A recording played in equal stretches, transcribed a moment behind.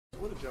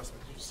What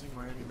adjustment did you see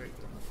Miami make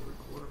in the third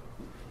quarter?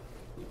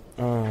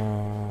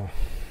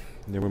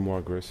 They were more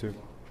aggressive.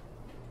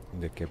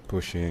 They kept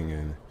pushing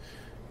and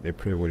they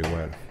played really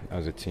well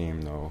as a team.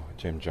 Now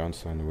James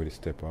Johnson really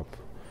stepped up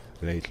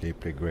lately,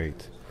 played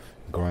great.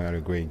 Grant had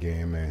a great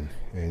game, and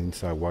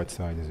inside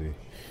Whiteside is a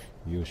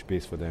huge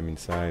piece for them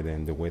inside,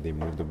 and the way they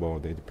move the ball,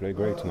 they play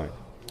great tonight.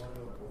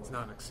 It's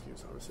not an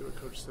excuse, obviously. What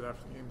coach said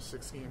after the game,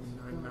 6 games in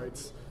 9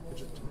 nights. Did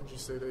you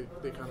say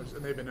they kind of,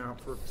 and they've been out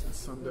since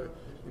Sunday. I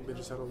think they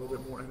just had a little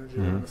bit more energy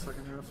in the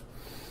second half.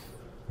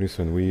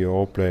 Listen, we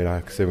all played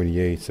like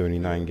 78,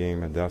 79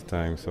 games at that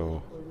time,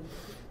 so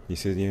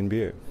this is the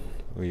NBA.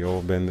 We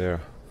all been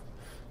there.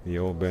 We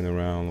all been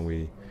around.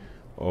 We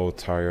all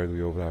tired.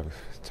 We all have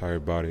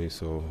tired bodies,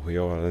 so we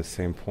all at the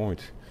same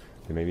point.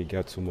 They maybe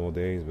got 2 more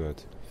days,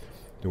 but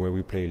the way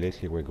we played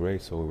lately were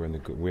great, so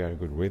we had a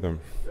good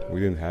rhythm. We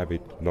didn't have a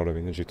lot of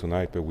energy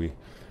tonight, but we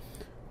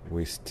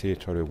still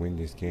try to win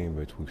this game,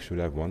 but we should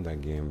have won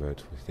that game.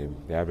 But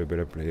they have a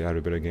better play. They had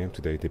a better game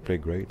today. They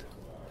played great.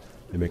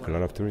 They make a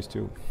lot of threes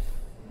too.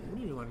 What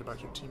have you learned about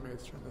your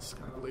teammates during this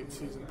kind of late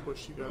season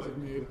push you guys have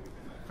made,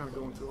 kind of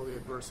going through all the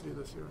adversity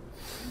this year?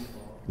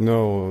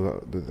 No,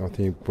 I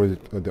think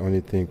the only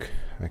thing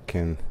I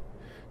can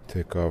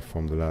take off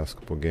from the last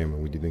couple of games,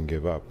 we didn't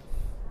give up.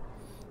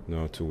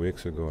 2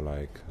 weeks ago,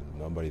 like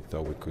nobody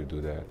thought we could do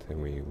that,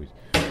 and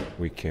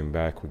we came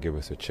back. We gave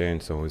us a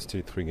chance. So it's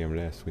still 3 games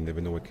left. We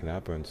never know what can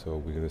happen. So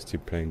we're gonna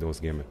still playing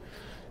those games,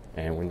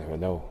 and we never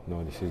know.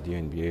 No, this is the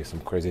NBA. Some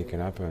crazy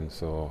can happen.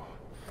 So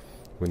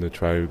we're gonna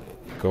try to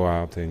go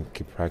out and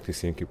keep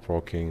practicing, keep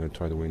working, and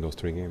try to win those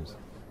 3 games.